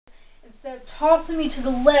Instead of tossing me to the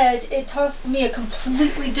ledge, it tosses me a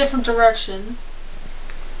completely different direction.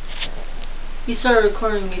 You started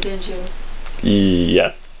recording me, didn't you?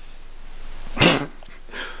 Yes.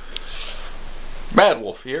 Mad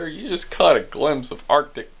Wolf here. You just caught a glimpse of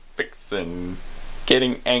Arctic Vixen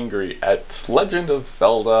getting angry at Legend of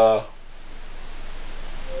Zelda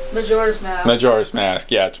Majora's Mask. Majora's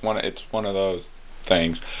Mask. Yeah, it's one of those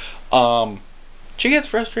things. She gets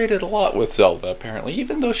frustrated a lot with Zelda, apparently,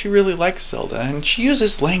 even though she really likes Zelda, and she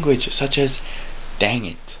uses language such as "dang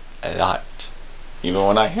it" a lot. Even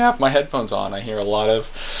when I have my headphones on, I hear a lot of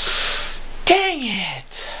 "dang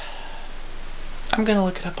it." I'm gonna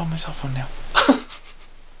look it up on my cell phone now.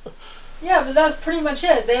 Yeah, but that's pretty much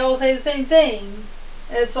it. They all say the same thing.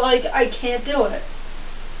 It's like, I can't do it.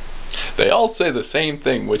 They all say the same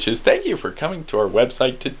thing, which is thank you for coming to our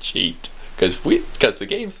website to cheat. Because the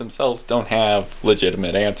games themselves don't have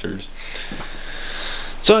legitimate answers.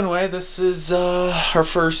 So anyway, this is our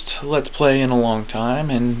first Let's Play in a long time,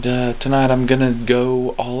 and tonight I'm gonna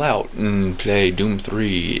go all out and play Doom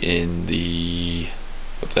 3 in the...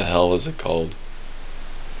 what the hell is it called?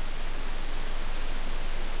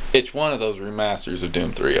 It's one of those remasters of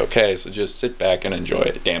Doom 3, okay? So just sit back and enjoy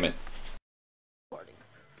it, damn it.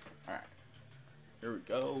 Alright, here we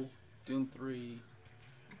go. Doom 3,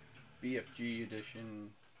 BFG edition,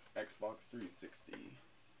 Xbox 360.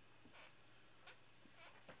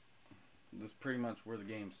 This is pretty much where the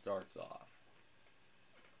game starts off.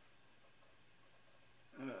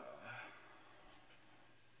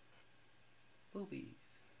 Boobies.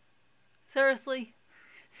 Seriously?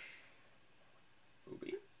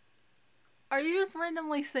 Boobies? Are you just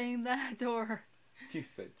randomly saying that, or... You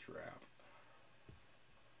said trap.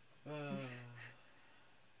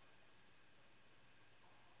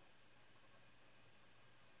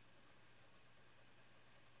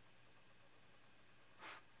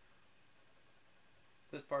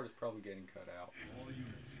 This part is probably getting cut out. All units,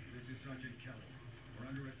 this is Sergeant Kelly. We're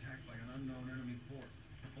under attack by an unknown enemy force.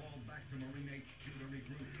 Fall back to Marine HQ to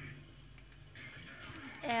regroup.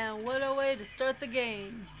 And what a way to start the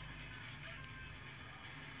game.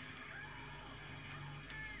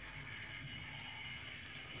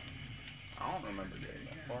 I don't remember getting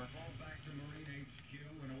that far. Fall back to Marine HQ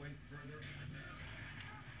and await further.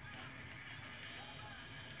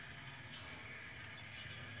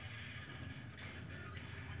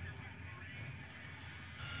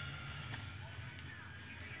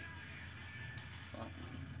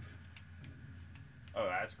 Oh,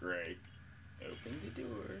 that's great. Open the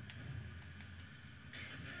door.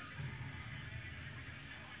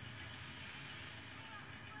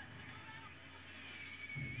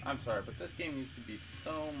 I'm sorry, but this game used to be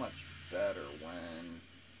so much better when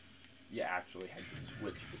you actually had to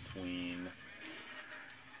switch between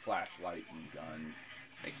flashlight and guns.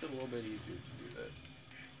 Makes it a little bit easier to do this.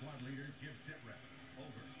 Squad leader, give sit rep.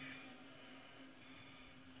 Over.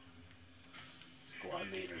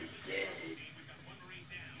 Squad leader is dead.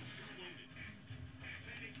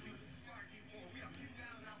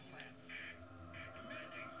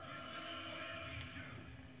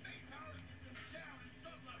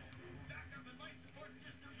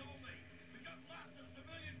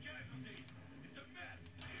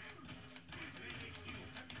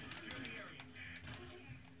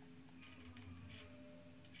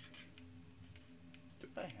 Do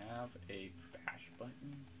I have a bash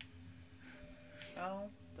button? No,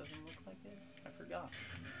 doesn't look like it. I forgot.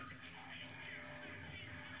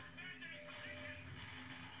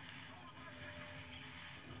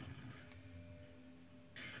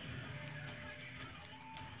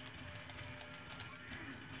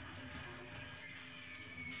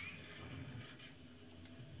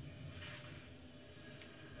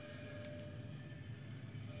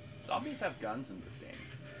 Zombies have guns in this game.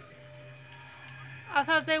 I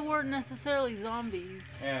thought they weren't necessarily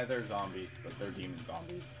zombies. Yeah, they're zombies, but they're demon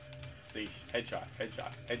zombies. See, headshot,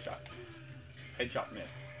 headshot, headshot. Headshot miss.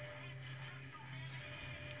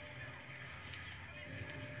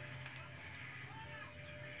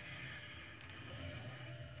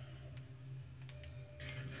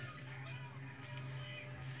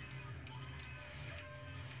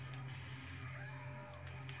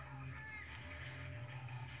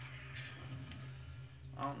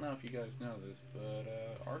 I don't know if you guys know this,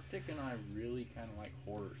 but Arktik and I really kind of like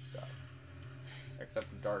horror stuff. Except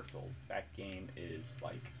for Dark Souls. That game is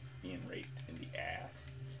like being raped in the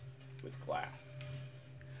ass with glass.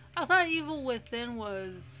 I thought Evil Within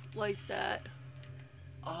was like that.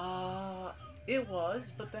 It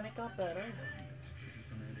was, but then it got better.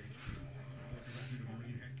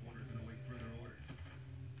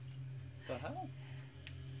 The hell?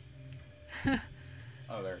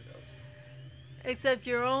 Oh, there it goes. Except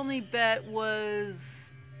your only bet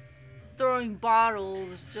was throwing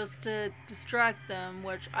bottles just to distract them,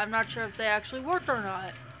 which I'm not sure if they actually worked or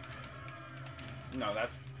not. No,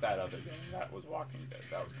 that's that other game. That was Walking Dead.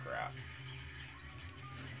 That was crap.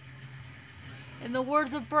 In the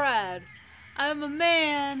words of Brad, I'm a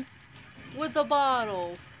man with a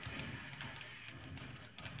bottle.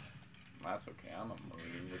 That's okay. I'm a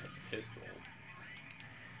Marine with a pistol.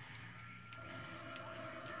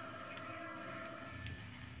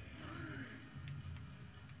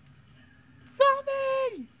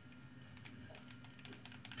 Zombie!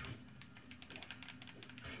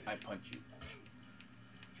 I punch you.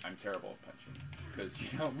 I'm terrible at punching.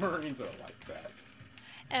 Because, you know, Marines are like that.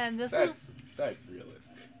 And this That's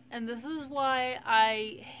realistic. And this is why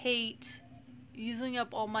I hate using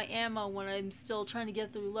up all my ammo when I'm still trying to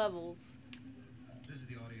get through levels. This is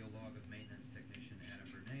the audio log of maintenance technician Adam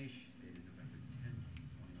Bernache, dated November 10th,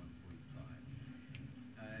 2145.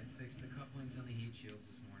 I fixed the couplings on the heat shields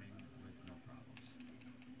this morning with no problems.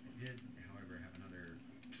 I did, however, have another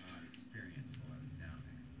odd experience while I was down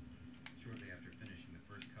there. Shortly after finishing the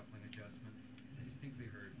first coupling adjustment, I distinctly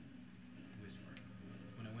heard whispering.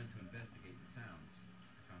 When I went to investigate the sounds,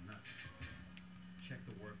 I found nothing. Checked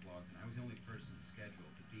the work logs, and I was the only person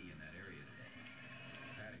scheduled to be in that area today.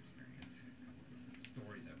 That experience, coupled with the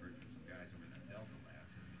stories I've heard from some guys over in the Delta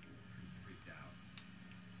labs, has me pretty freaked out.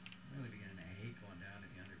 I'm really beginning to hate going down to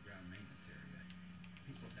the underground maintenance area.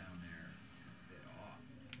 People down there are a bit off,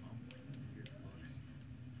 mumbling, weird looks.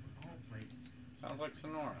 Of all places. Sounds like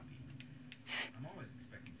Sonora. I'm always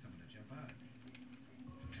expecting someone to jump out at me.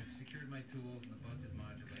 I've secured my tools and the busted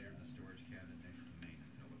modulator in the storage cabinet next to the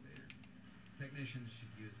maintenance elevator. Technicians should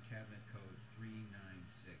use cabinet code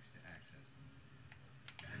 396 to access them.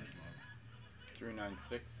 Cabinet log.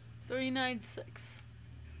 396. 396.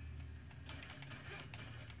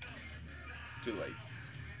 Too late.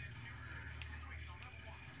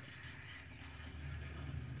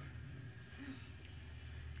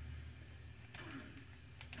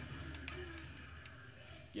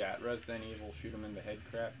 Yeah, Resident Evil shoot him in the head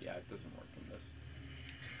crap. Yeah, it doesn't work in this.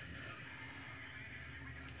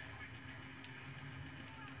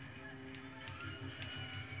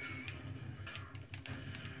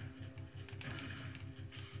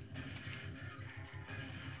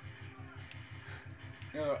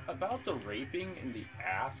 About the raping in the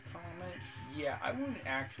ass comment, yeah, I wouldn't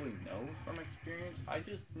actually know from experience. I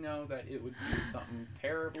just know that it would be something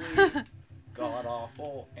terribly god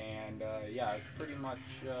awful, and yeah, it's pretty much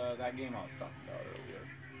that game I was talking about earlier.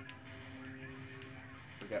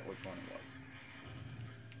 Forget which one it was.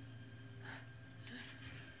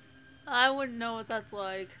 I wouldn't know what that's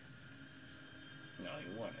like. No,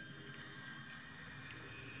 you wouldn't.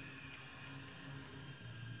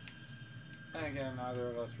 And again, neither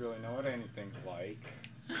of us really know what anything's like.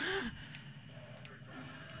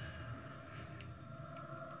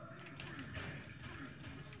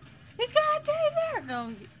 He's got a taser!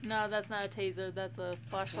 No, that's not a taser. That's a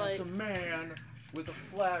flashlight. That's a man with a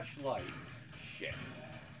flashlight. Shit.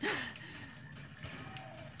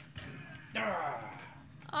 Ah!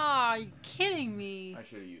 Aw, you kidding me? I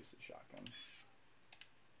should have used the shotgun.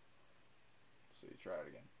 So you try it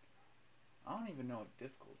again. I don't even know what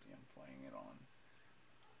difficulty I'm playing it on.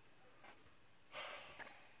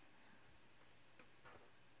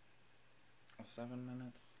 7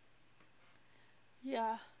 minutes?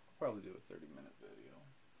 Yeah. I'll probably do a 30-minute video.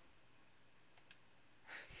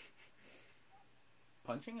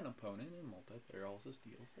 Punching an opponent in multiplayer also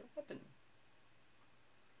steals their weapon.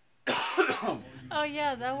 Oh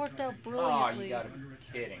yeah, that worked out Oh, brilliantly. you gotta be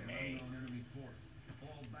kidding me.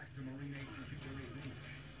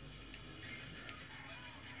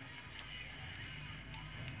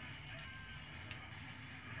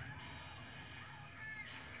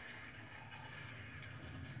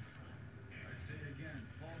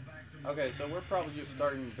 Okay, so we're probably just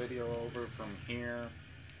starting the video over from here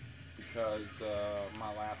because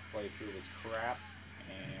my last playthrough was crap,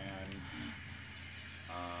 and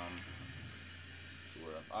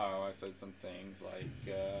oh, I said some things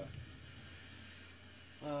like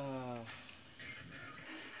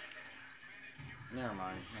never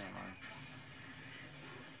mind.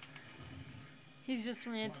 He's just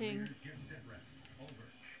ranting.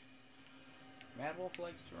 Mad Wolf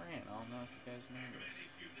likes to rant. I don't know if you guys know this.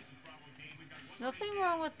 Nothing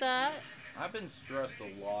wrong with that. I've been stressed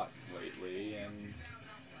a lot lately, and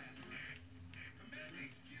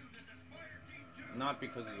not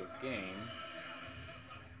because of this game.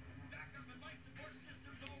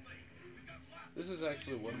 This is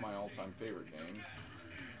actually one of my all-time favorite games.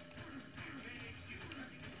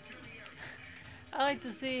 I like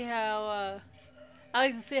to see how I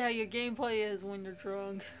like to see how your gameplay is when you're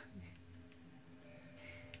drunk.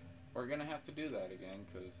 We're gonna have to do that again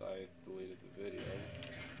because I deleted the video.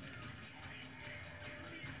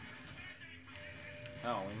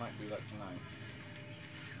 Oh, we might do that tonight.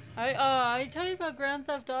 I tell you about Grand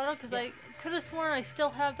Theft Auto because I could have sworn I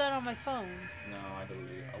still have that on my phone. No, I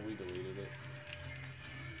deleted it. We deleted it.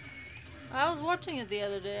 I was watching it the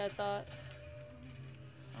other day, I thought.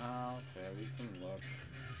 Oh, okay, we can look.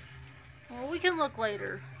 Well, we can look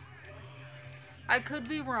later. I could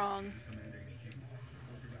be wrong.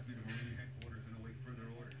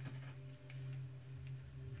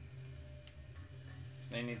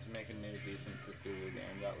 They need to make a new decent Cthulhu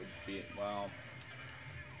game. That would be it. Well,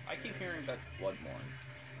 I keep hearing that's Bloodborne.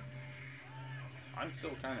 I'm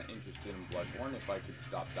still kind of interested in Bloodborne if I could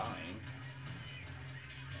stop dying.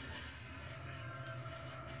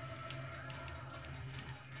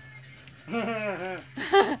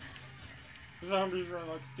 Zombies run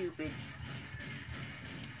like stupids.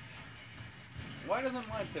 Why doesn't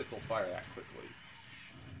my pistol fire that quickly?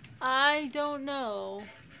 I don't know.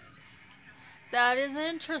 That is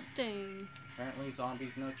interesting. Apparently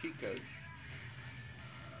zombies no cheat codes.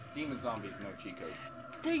 Demon zombies no cheat codes.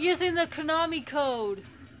 They're using the Konami code.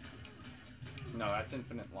 No, that's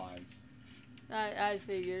infinite lives. I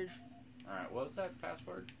figured. Alright, what was that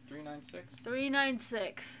password? 396?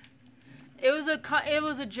 396. It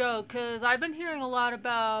was a joke because I've been hearing a lot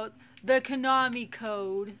about the Konami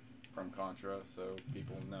code. From Contra, so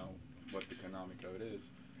people know what the Konami code is.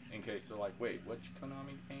 In case they're like, wait, which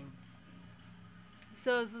Konami game?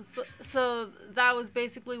 So that was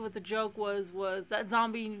basically what the joke was that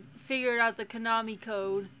zombie figured out the Konami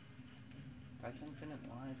code. That's infinite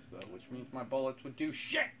lives, though, which means my bullets would do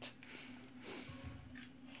shit!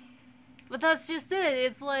 But that's just it.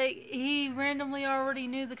 It's like he randomly already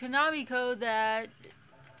knew the Konami code that...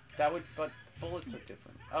 But bullets are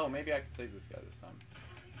different. Oh, maybe I could save this guy this time.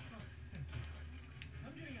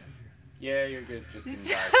 Yeah, you're good.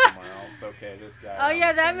 Just gonna die somewhere else. Okay, this guy... Oh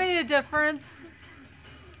yeah, that made a difference.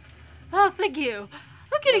 Oh, thank you.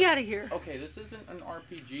 I'm getting out of here. Okay, this isn't an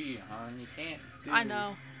RPG, hon. You can't do... I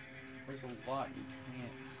know. There's a lot you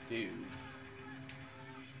can't do.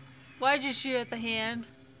 Why'd you shoot at the hand?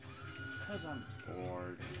 Because I'm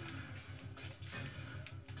bored.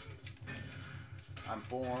 I'm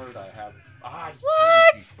bored, I have...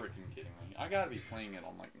 What? You freaking kidding me. I gotta be playing it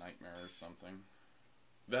on, like, Nightmare or something.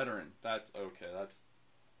 Veteran. That's okay.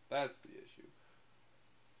 That's the issue.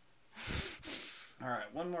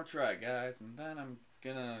 Alright, one more try, guys, and then I'm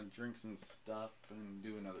gonna drink some stuff and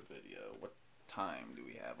do another video. What time do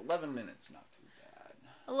we have? 11 minutes, not too bad.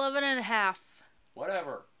 11 and a half.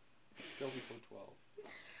 Whatever. Still before 12.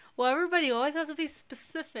 Well, everybody always has to be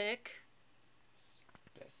specific.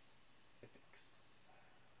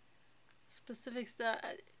 Specifics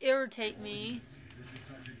that irritate me.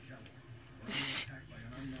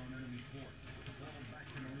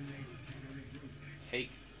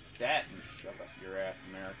 Take that and shove up your ass,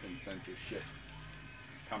 American censorship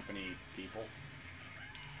company people.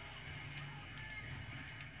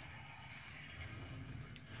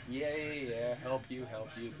 Yeah, help you,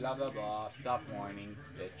 blah blah blah, stop whining,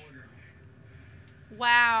 bitch.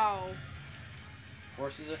 Wow.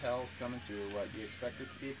 Forces of hell's coming through, what, you expect it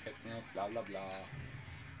to be a picnic, blah blah blah.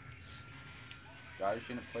 Guys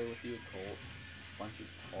shouldn't play with you, Colt. Bunch of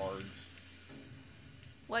cards.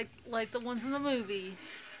 Like the ones in the movie.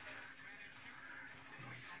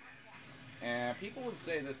 And people would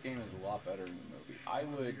say this game is a lot better than the movie. I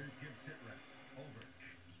would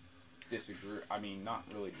disagree. I mean, not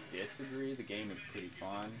really disagree. The game is pretty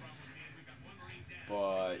fun.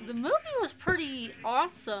 But the movie was pretty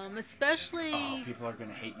awesome, especially... Oh, people are going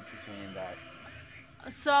to hate you for saying that.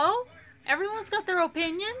 So? Everyone's got their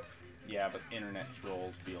opinions? Yeah, but internet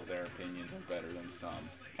trolls feel their opinions are better than some.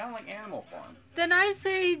 Kind of like Animal Farm. Then I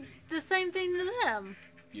say the same thing to them.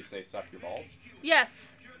 You say suck your balls?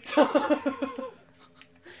 Yes.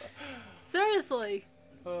 Seriously.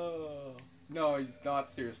 No, not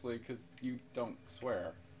seriously, because you don't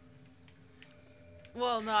swear.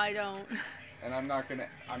 Well, no, I don't. And I'm not gonna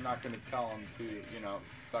tell them to,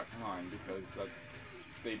 suck mine, because that's,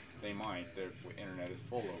 they might. The internet is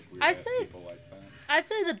full of weird people like that. I'd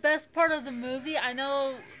say the best part of the movie, I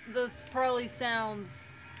know this probably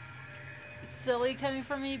sounds silly coming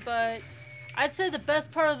from me, but I'd say the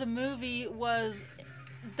best part of the movie was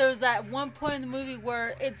there's that one point in the movie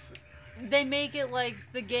where they make it like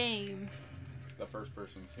the game. The first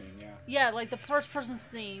person scene, yeah. Yeah, like the first person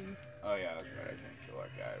scene. Oh yeah, that's right. I can't kill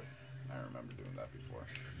that guy. I remember doing that before.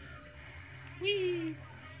 Whee!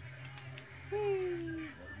 Whee!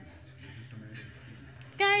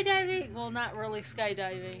 skydiving. Well, not really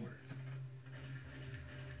skydiving.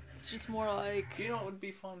 It's just more like. Do you know what would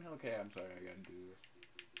be fun? Okay, I'm sorry, I gotta do this.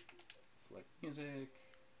 Select music.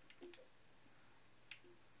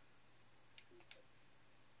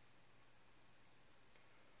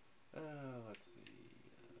 Let's see.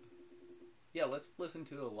 Yeah, let's listen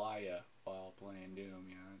to Elia while playing Doom.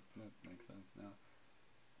 Yeah, that makes sense now.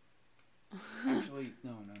 Actually,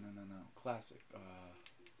 no. Classic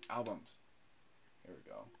albums. Here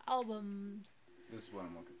we go. Albums. This is what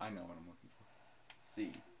I'm looking. I know what I'm looking for.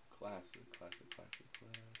 C. Classic.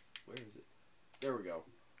 Where is it? There we go.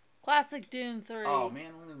 Classic Doom 3. Oh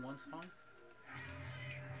man, only one song?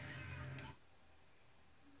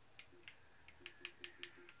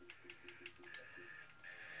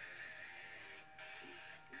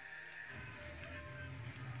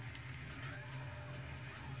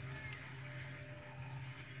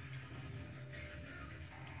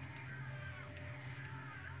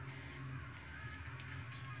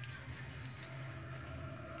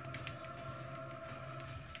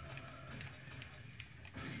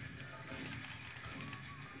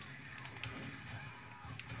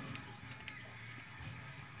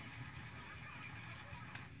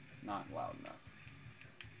 Not loud enough.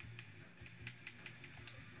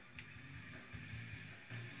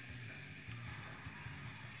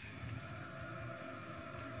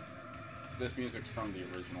 This music's from the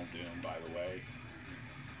original Doom, by the way.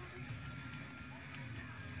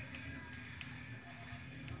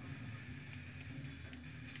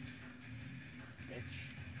 Bitch.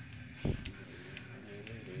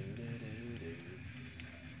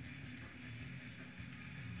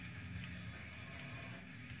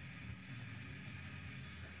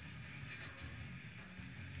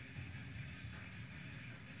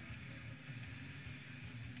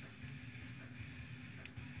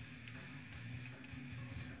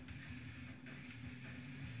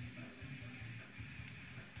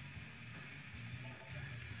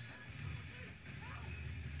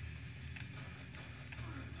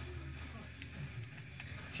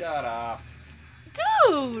 Shut up.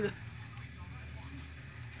 Dude!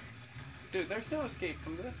 Dude, there's no escape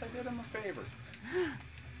from this. I did him a favor.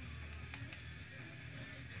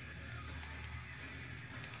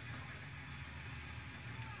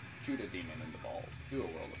 Shoot a demon in the balls. Do a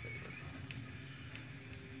world a favor.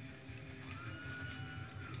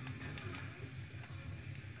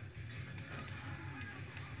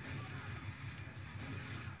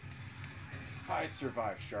 I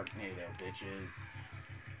survived Sharknado, bitches.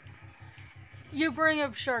 You bring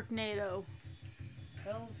up Sharknado.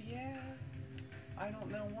 Hells yeah. I don't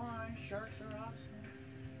know why. Sharks are awesome.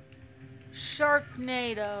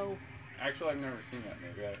 Sharknado. Actually, I've never seen that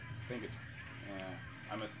movie. I think it's...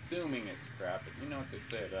 I'm assuming it's crap, but you know what they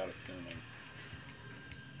say about assuming.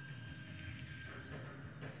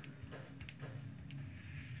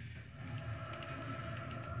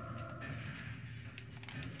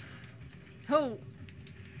 Oh.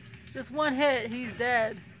 Just one hit, he's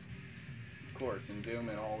dead. Of course, in Doom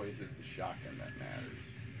it always is the shotgun that matters.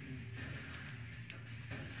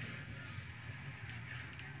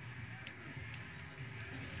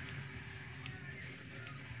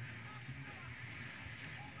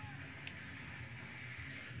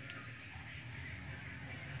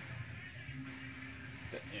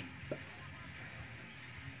 The imp.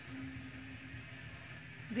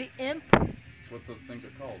 The imp? That's what those things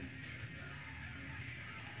are called.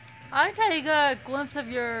 I take a glimpse of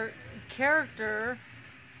your character.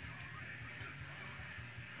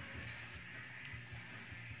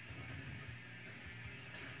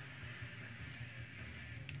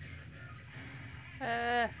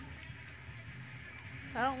 I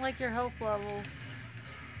don't like your health level.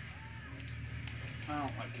 I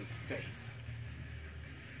don't like his face.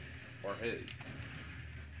 Or his.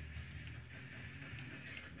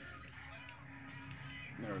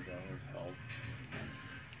 There we go, there's health.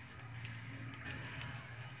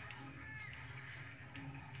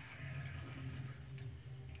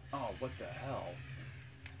 Oh, what the hell?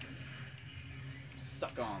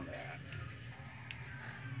 Suck on that.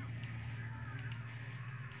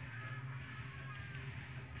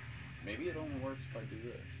 Maybe it only works if I do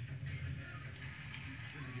this.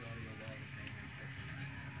 This is the audio log of maintenance technician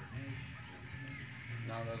Bernache.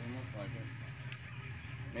 No, it doesn't look like it.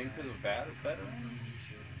 Maybe because of veteran?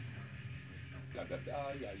 Blah, blah,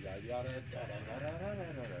 blah, yada, yada, yada, da, da, da, da, da,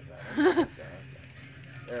 da, da, da, da.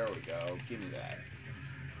 There we go. Give me that.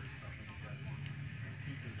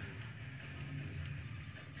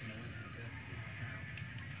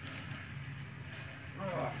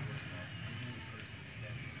 Ugh.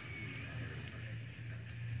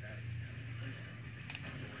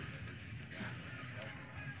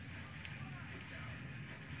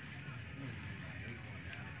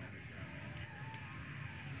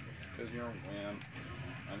 because you're a wimp.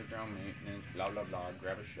 Underground maintenance, blah blah blah.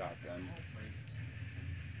 Grab a shotgun. All places.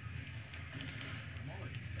 I'm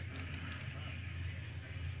always expecting something to pop up.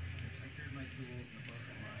 I've secured my tools and the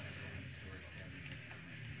buzzing lines are in the storage cabinet next to my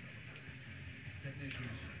maintenance elevator.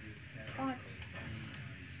 Technicians should use cabin What? code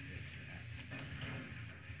 396 to access it.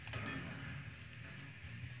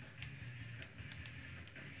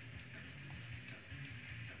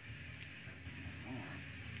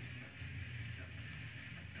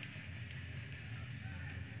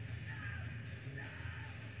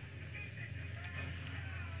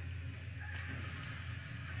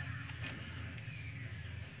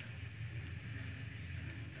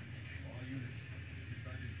 All units,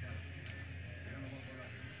 Sergeant Kelly. Get on the local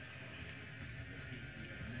route. Repeat, we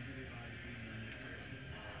have negative ID on the area.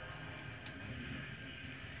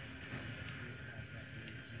 Attack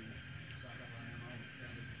activity. Stock up on ammo,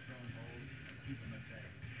 damage the stronghold, keep them at bay.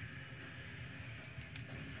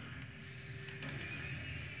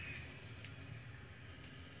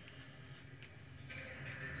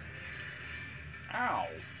 Ow!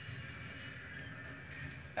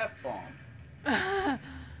 F-bomb.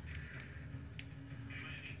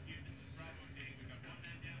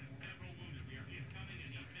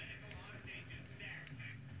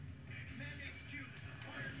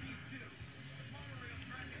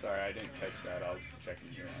 Sorry, I didn't catch that. I was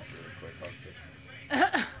checking you out really quick. I was just...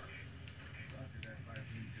 Roger that, Fire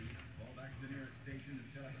Team 2. Fall back to the nearest station and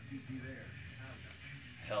set up a CP there. Out.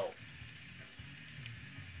 Help.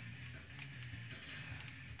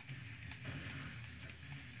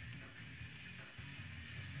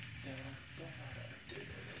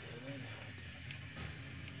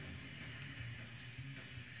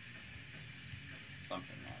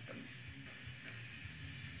 Something happened.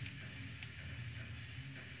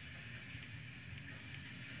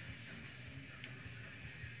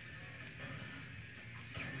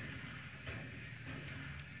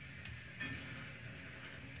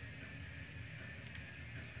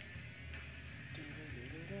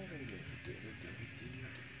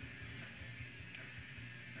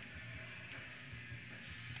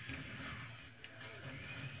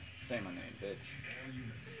 Say my name, bitch. All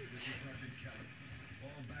units, this is Sergeant Kelly.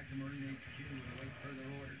 Fall back to Marine HQ and await further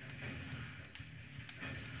orders.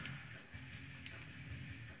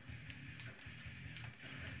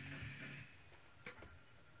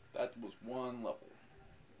 That was one level.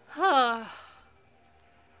 Huh.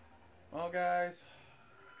 Well, guys,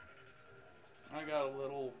 I got a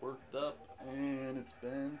little worked up, and it's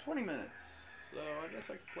been 20 minutes. So I guess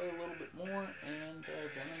I could play a little bit more, and then I'm going to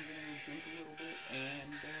drink a little bit,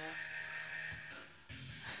 and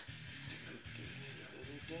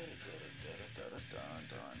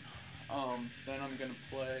then I'm going to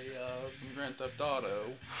play some Grand Theft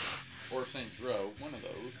Auto, or Saints Row, one of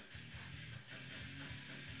those.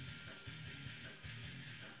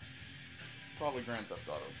 Probably Grand Theft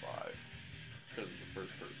Auto 5, because it's the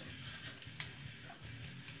first person.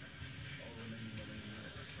 All remaining Marine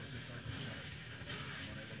units, this is Sergeant Kelly.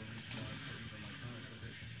 I'm unable to reach Mars cities on my current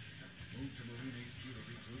position. Move to Marine HQ to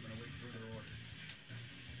regroup and await further orders.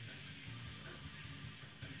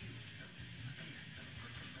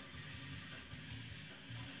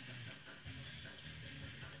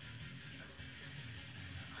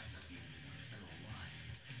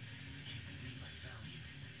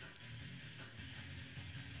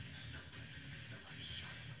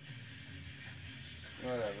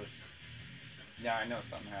 Whatever. Yeah, I know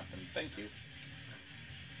something happened. Thank you.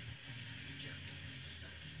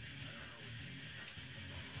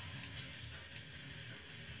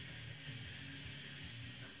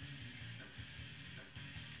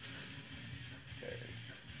 Okay.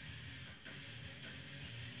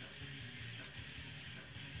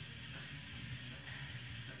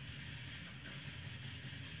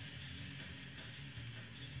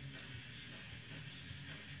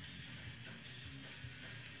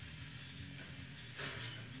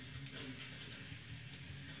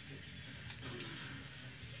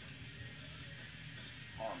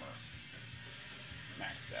 Armor.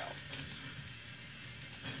 Maxed out.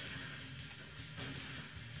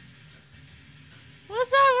 Was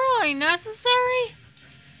that really necessary?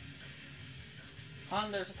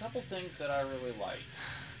 There's a couple things that I really like.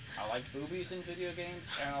 I like boobies in video games,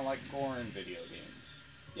 and I like gore in video games.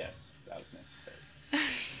 Yes, that was necessary.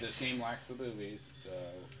 This game lacks the boobies, so...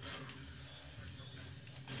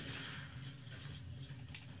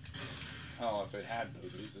 Oh, if it had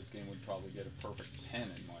boobies, this game would probably get a perfect 10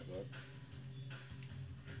 in my book.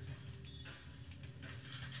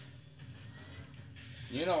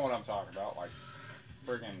 You know what I'm talking about, like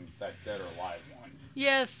friggin' that Dead or Alive one.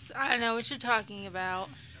 Yes, I know what you're talking about.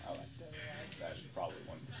 like Dead or Alive. That is probably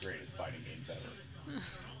one of the greatest fighting games ever.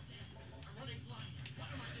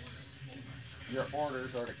 Your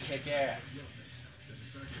orders are to kick ass.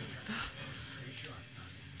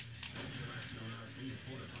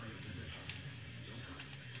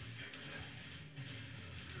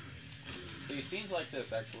 See, scenes like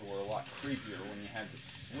this actually were a lot creepier when you had to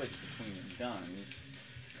switch between your guns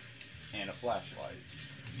and a flashlight.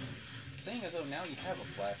 Seeing as though now you have a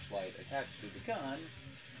flashlight attached to the gun,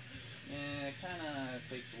 it kind of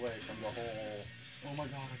takes away from the whole, oh my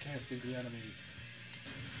god, I can't see the enemies.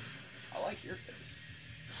 I like your face.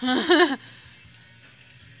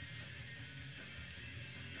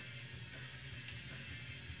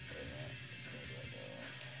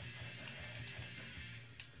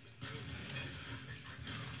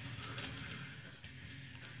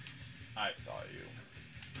 I saw you.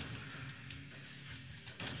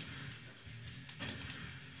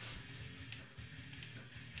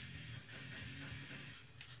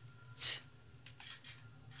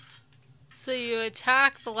 So you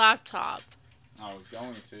attack the laptop. I was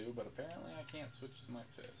going to, but apparently I can't switch to my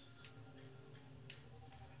fists.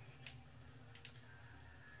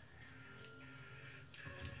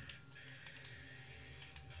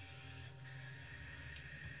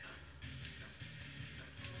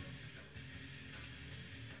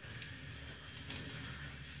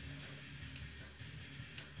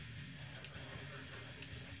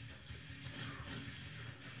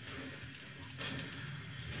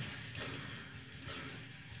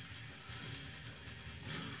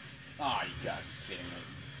 Ah, you gotta be kidding me.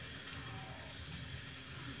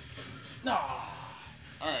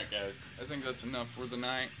 Alright guys, I think that's enough for the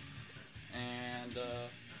night. And,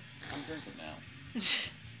 I'm drinking now.